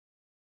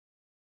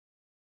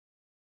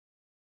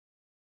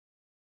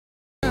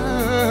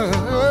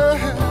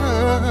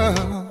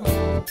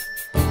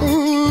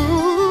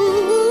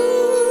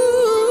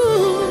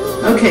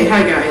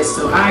Hi guys,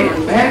 so I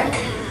am back.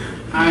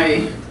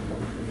 I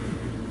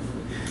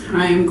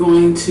am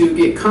going to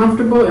get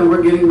comfortable and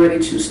we're getting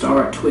ready to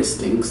start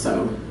twisting.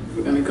 So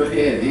we're going to go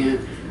ahead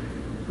and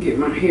get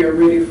my hair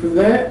ready for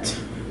that.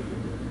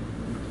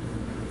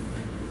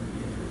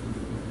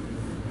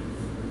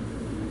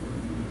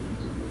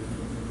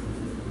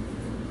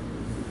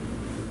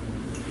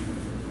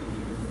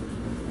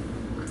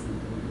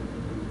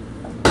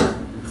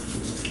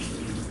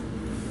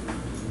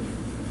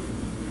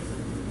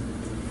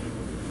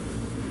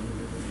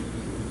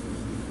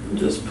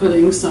 Just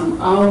putting some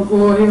olive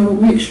oil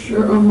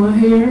mixture on my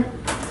hair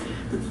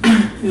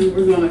and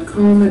we're going to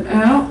comb it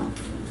out.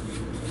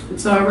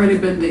 It's already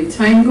been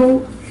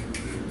detangled,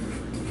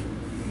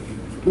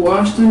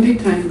 washed and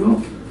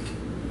detangled,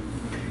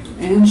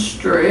 and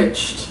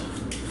stretched,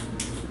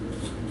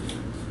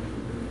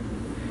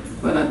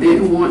 but I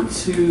didn't want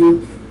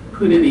to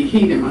put any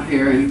heat in my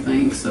hair or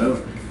anything,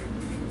 so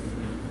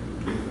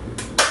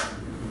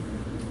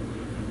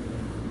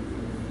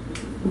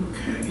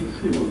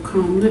and we'll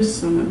comb this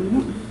side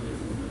out.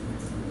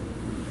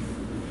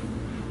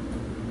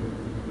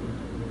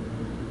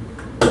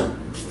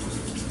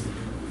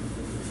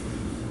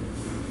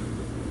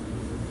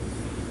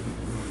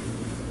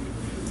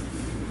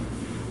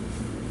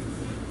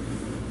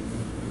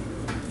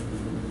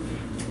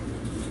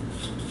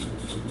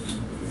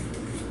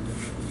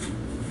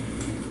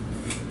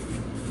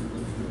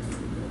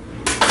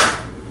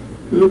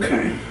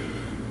 Okay.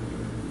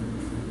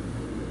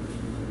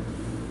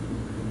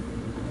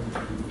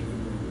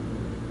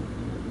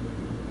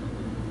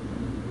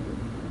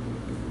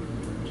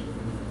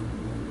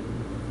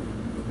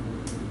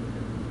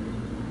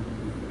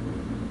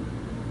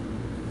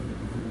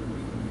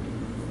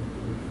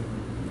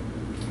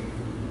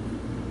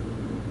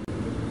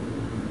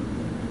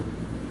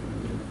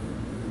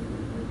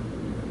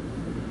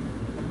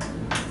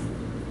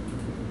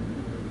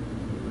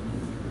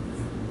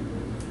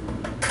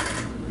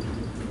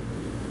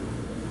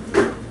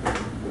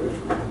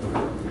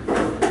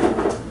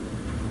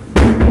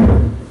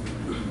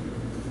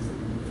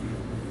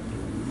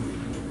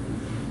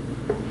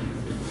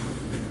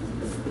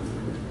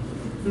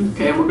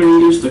 Okay, we're going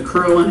to use the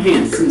Curl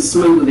Enhancing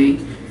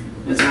Smoothie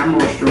as our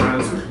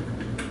moisturizer.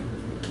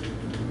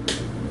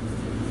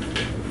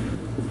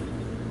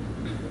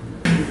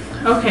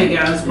 Okay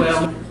guys,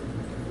 well,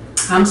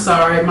 I'm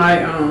sorry,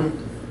 my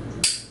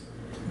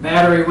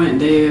battery went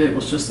dead. It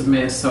was just a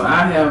mess. So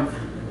I have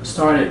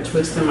started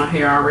twisting my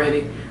hair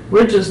already.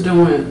 We're just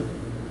doing,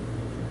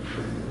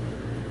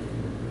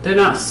 they're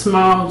not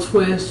small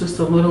twists, just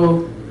a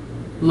little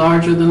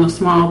larger than a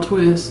small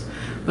twist.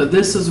 But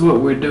this is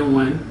what we're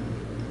doing.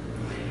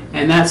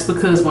 And that's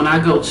because when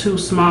I go too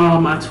small,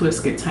 my twists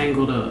get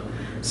tangled up.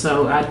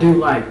 So I do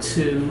like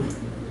to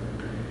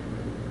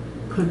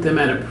put them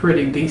at a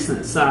pretty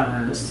decent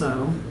size.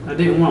 So I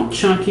didn't want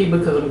chunky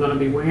because I'm going to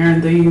be wearing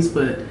these,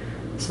 but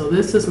so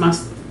this is my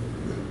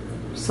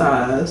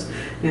size.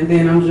 And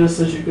then I'm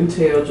just, as you can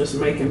tell, just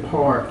making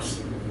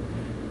parts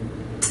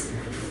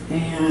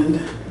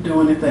and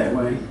doing it that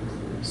way.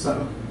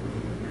 So,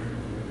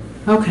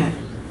 okay.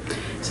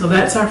 So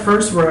that's our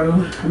first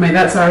row.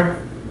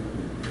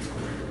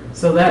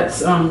 So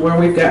that's where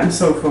we've gotten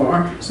so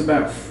far. It's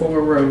about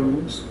 4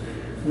 rows.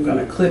 I'm going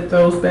to clip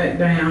those back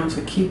down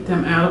to keep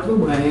them out of the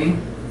way.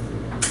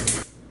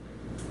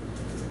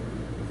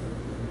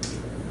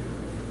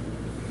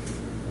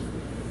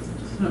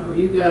 So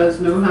you guys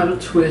know how to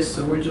twist,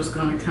 so we're just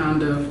going to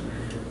kind of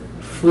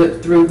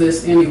flip through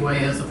this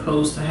anyway, as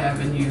opposed to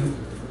having you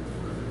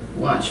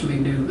watch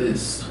me do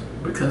this,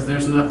 because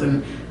there's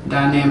nothing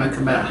dynamic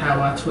about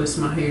how I twist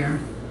my hair.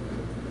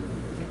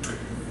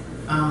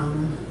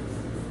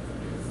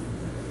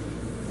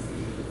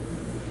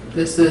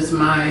 This is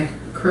my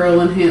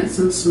Curl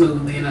Enhancing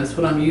Smoothie, and that's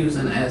what I'm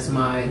using as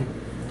my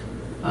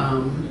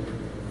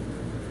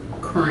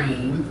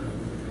cream.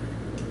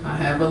 I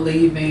have a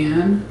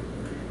leave-in,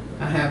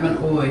 I have an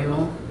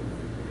oil,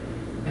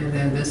 and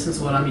then this is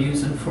what I'm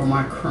using for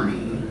my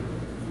cream.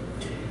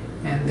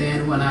 And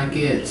then when I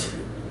get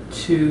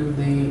to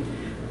the,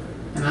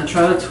 and I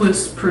try to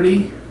twist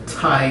pretty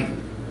tight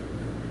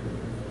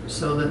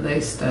so that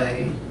they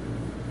stay.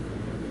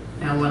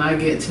 And when I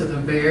get to the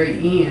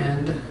very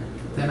end,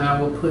 then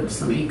I will put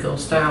some Eco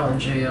Styler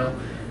gel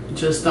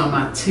just on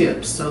my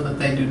tips so that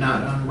they do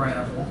not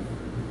unravel.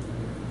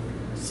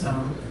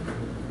 So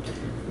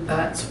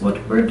that's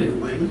what we're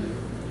doing.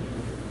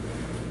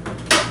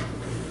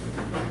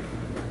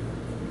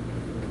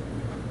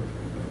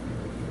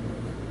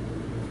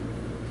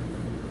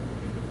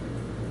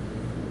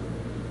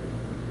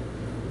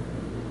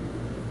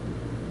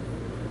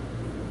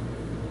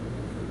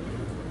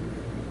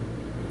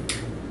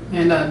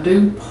 And I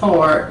do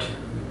part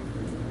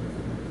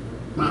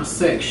my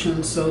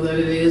section so that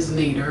it is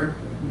neater,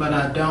 but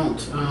I don't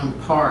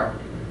part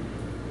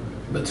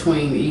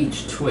between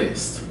each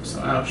twist. So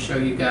I'll show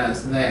you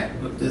guys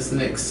that with this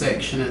next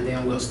section, and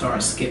then we'll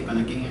start skipping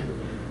again.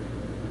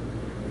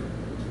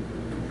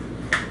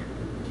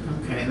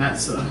 Okay,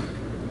 that's a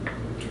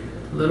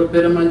a little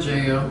bit of my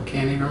gel.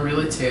 Can't even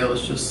really tell,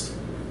 it's just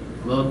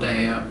a little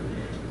dab.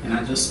 And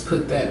I just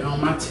put that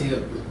on my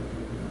tip.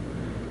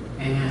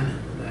 And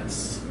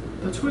that's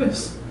the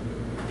twist.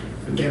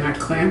 And then I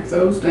clamp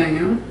those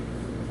down.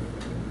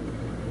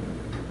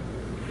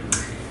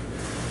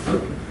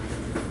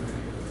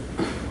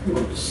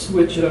 We'll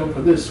switch it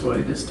over this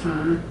way this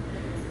time.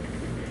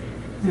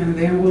 And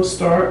then we'll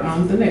start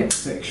on the next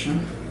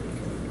section.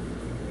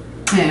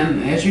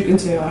 And as you can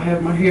tell, I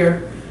have my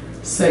hair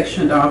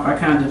sectioned off. I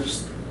kind of,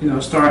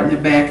 start in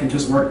the back and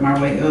just work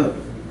my way up.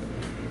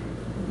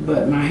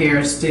 But my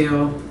hair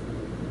still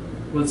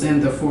was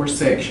in the 4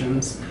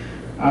 sections.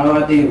 All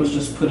I did was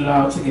just put it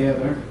all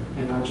together,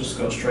 and I'll just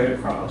go straight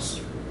across.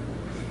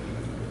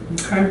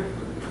 Okay.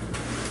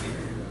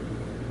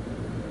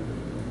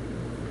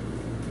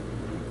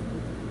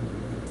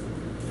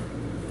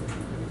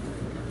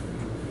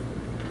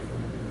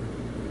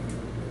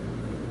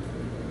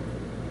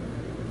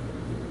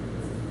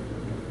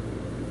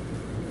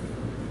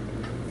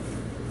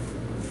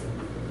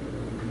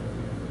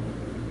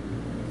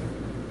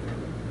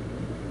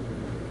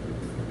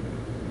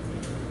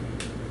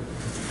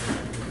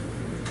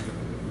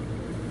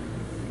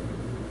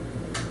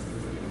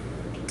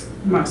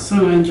 My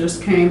son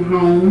just came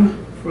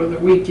home for the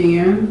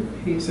weekend.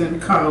 He's in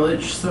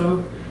college,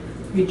 so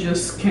he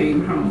just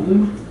came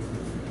home.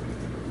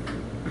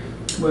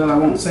 Well, I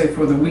won't say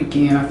for the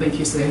weekend. I think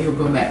he said he'll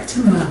go back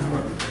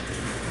tomorrow.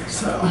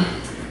 So,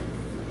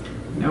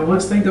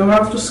 once they go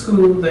off to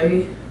school,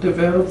 they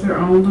develop their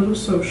own little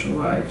social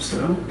life.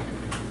 So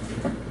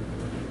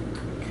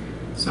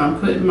I'm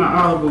putting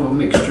my olive oil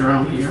mixture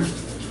on here.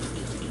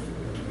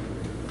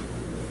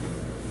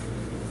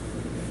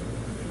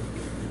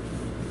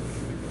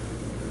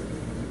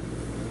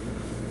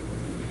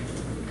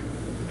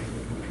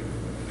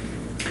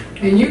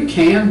 And you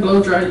can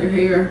blow dry your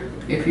hair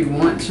if you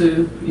want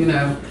to,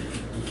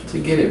 to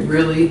get it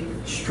really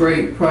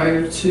straight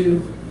prior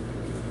to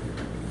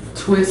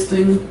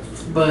twisting,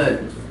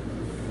 but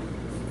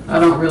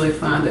I don't really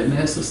find it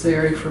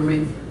necessary for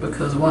me,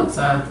 because once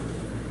I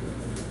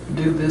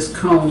do this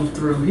comb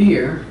through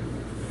here,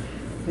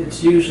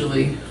 it's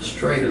usually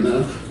straight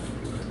enough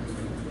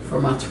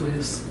for my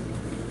twist.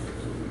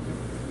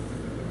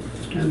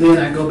 And then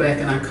I go back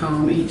and I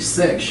comb each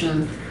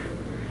section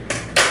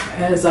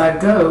as I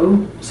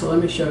go. So let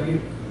me show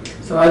you.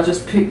 So I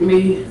just pick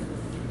me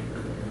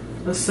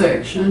a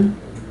section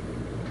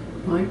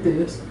like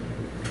this,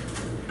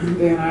 and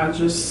then I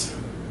just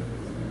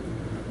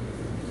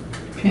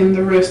pin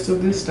the rest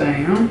of this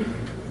down.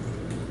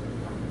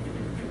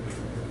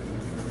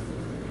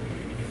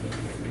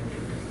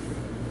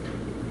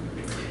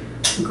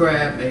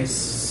 Grab a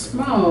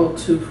small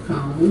tooth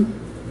comb,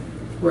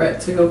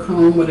 rat tail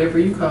comb, whatever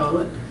you call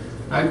it.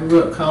 I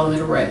grew up calling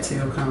it a rat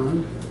tail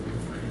comb.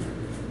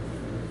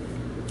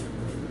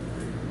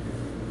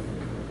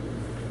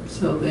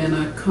 So then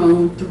I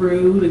comb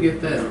through to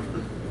get that,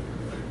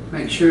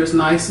 make sure it's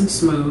nice and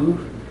smooth,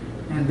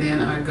 and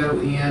then I go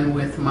in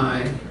with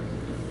my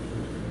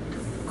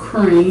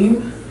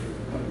cream.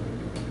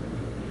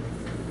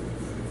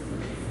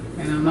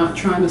 And I'm not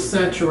trying to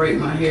saturate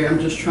my hair,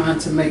 I'm just trying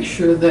to make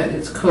sure that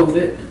it's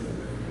coated.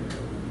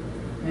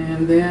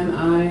 And then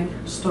I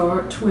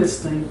start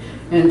twisting.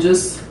 And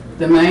just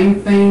the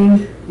main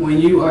thing when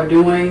you are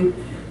doing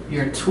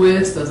your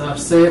twist, as I've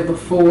said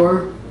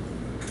before,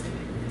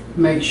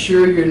 make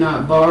sure you're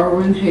not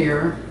borrowing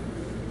hair,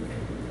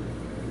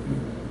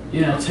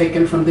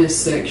 taken from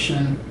this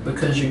section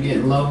because you're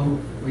getting low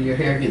or your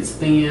hair gets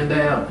thinned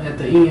out at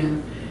the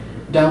end.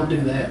 Don't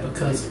do that,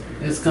 because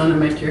it's going to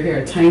make your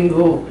hair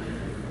tangle.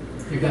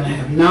 You're going to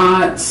have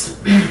knots.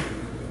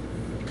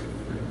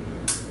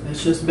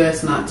 It's just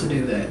best not to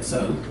do that.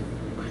 So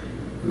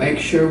make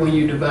sure when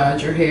you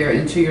divide your hair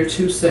into your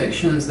 2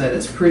 sections that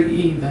it's pretty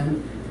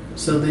even,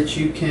 so that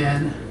you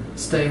can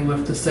stay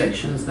with the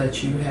sections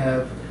that you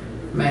have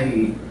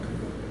made.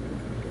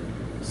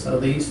 So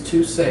these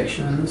 2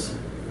 sections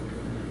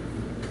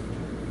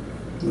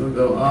will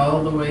go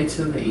all the way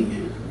to the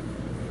end.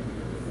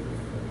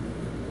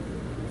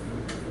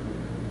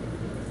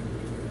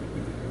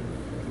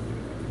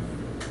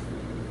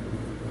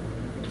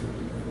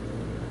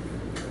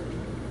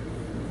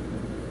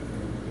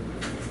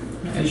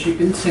 As you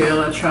can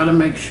tell, I try to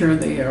make sure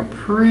they are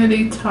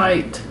pretty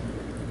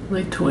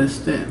tightly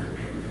twisted.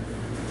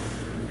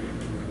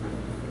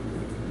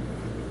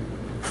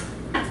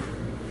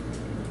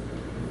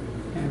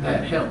 And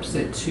that helps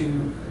it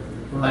to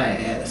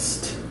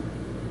last.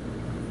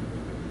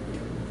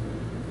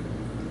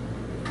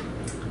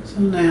 So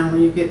now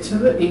when you get to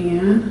the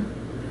end,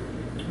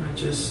 I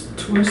just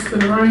twist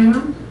it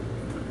around,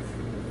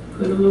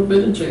 put a little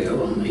bit of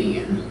gel on the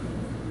end.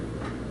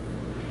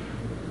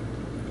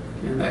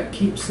 And that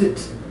keeps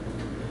it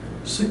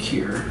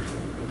secure.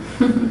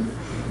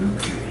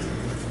 Okay.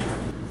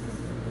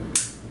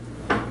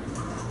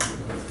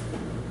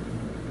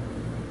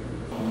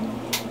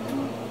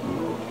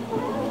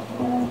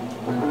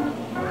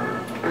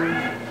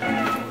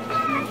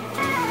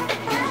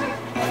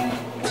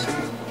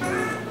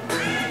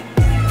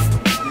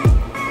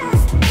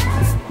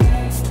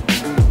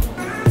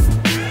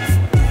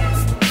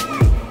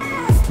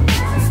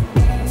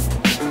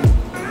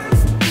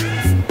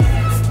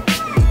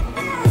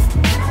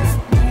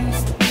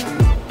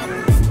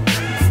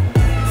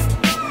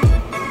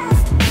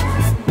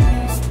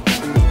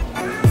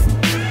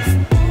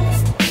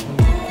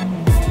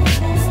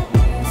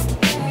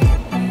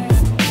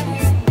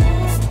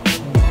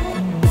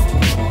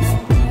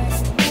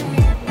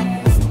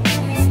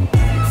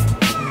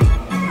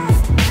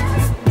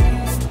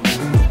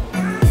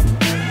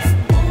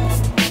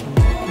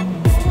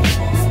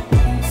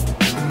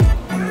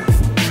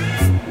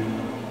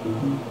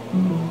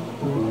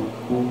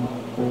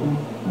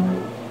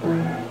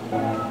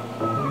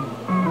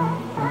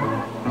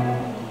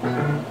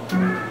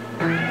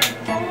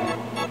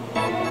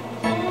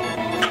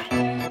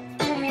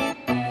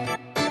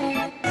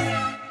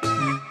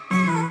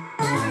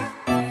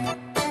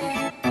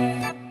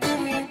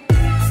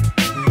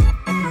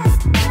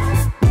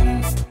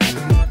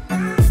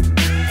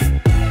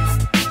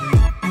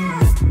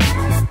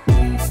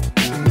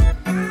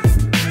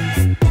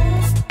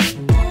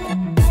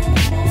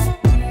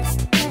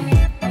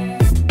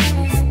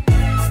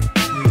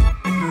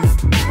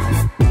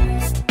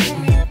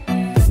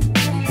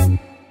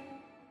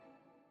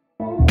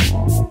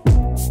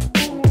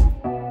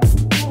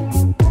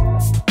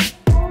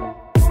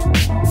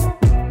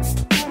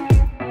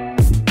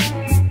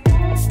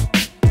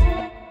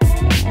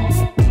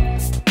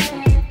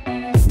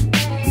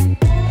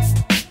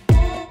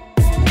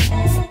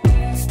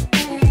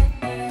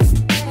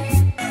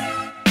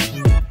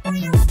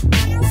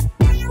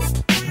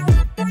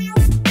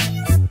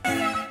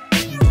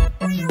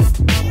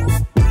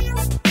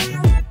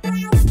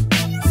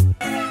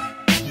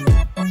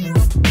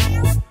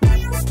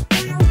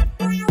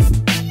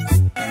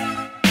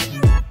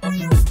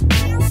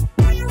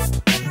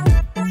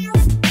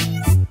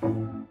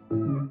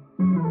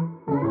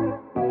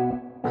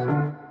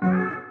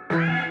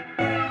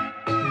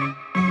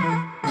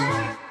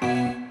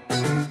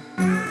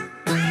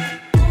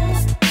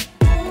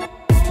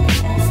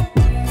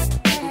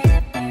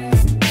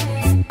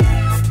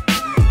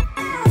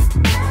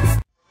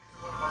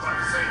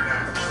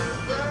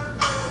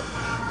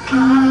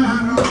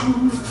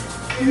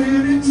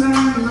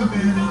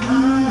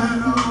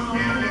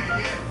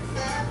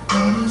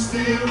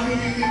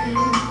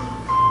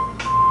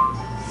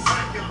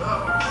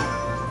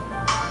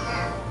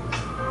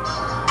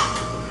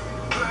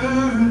 I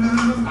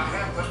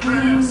have to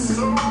bear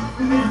so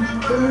many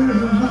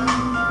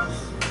burdens,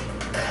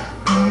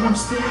 but I'm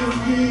still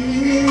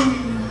here.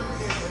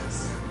 Yes.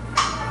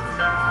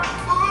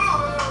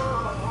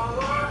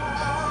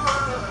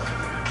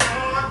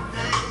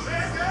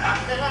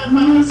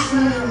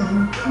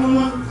 Myself,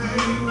 one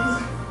thing,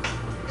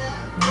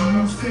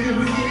 I'm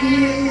still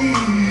here.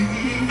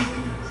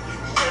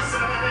 Yes,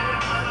 I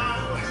am.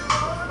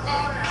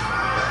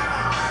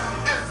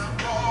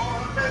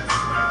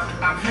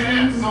 I've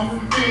had so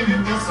many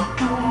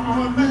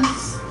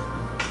disappointments,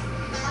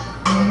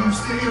 but I'm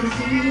still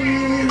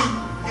here.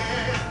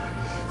 Yeah,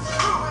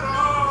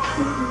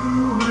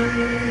 through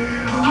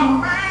it all,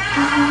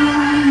 I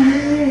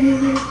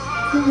made it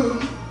through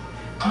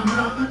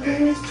another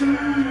day's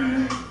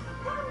journey.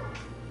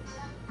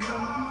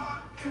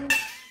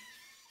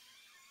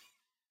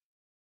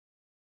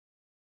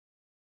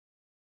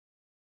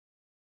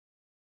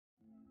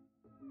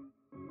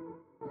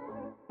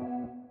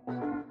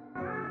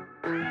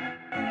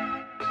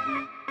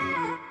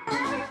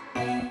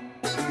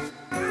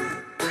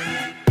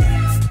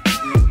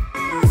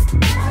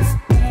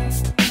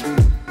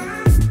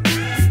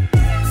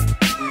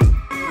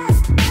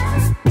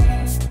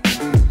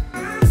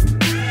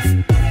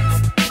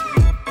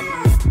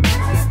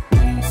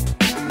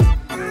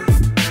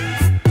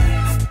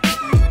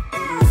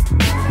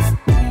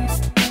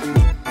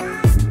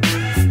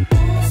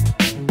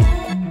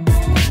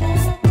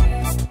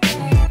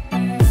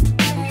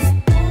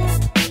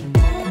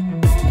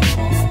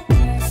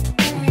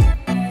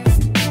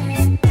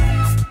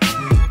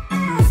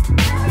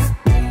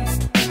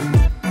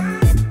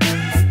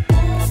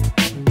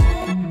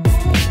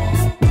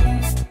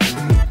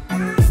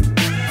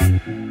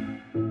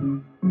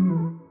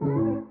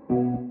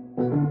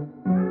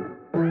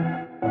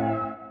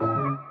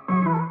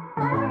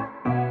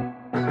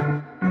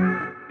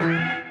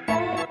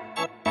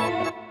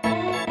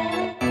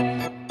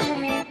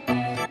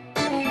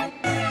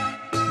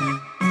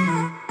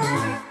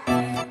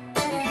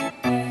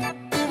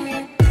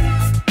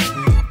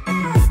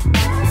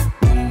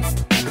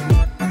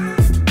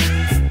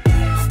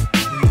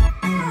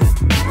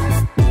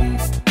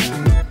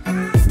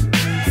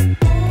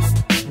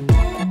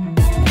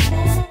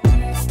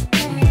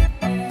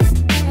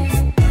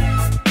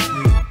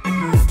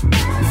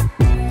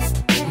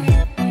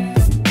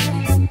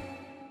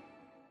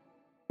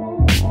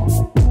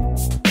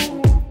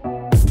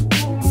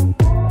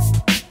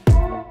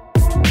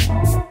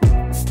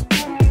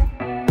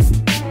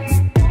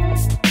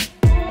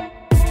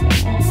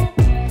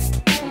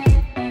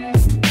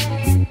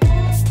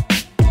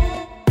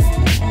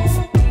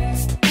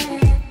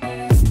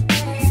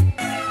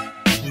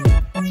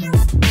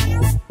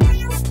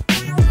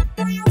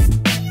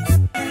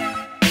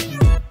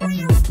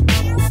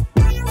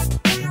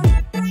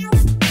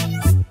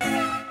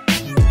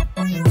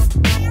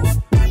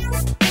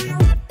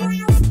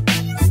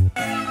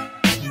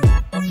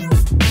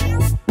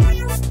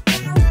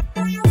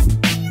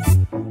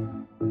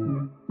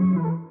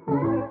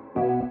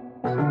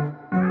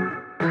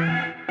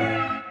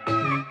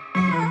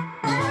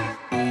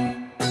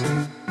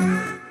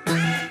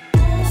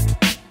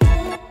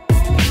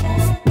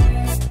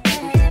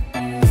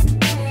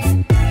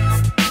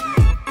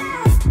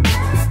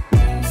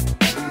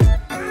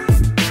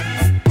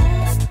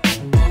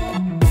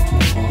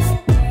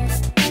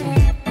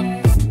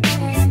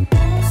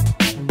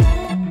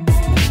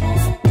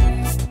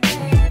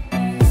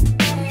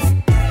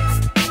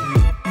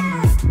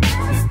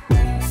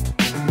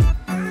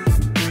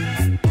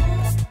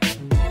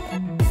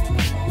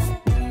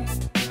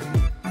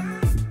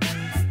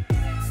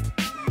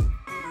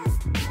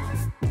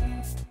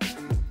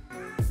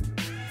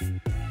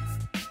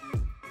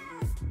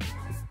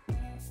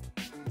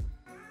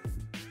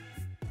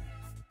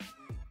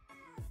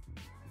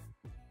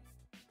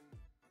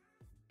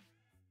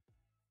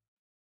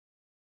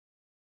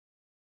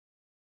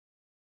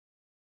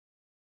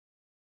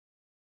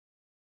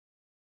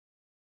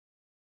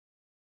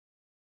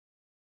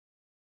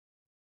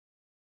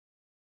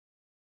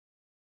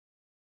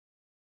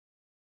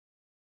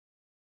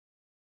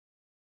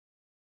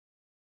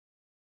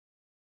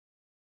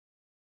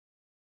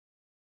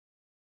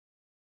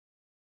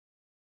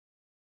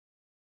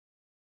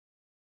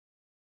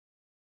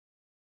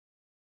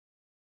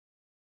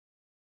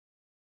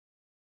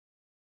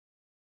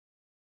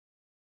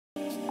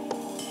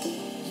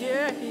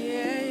 Yeah,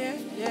 yeah.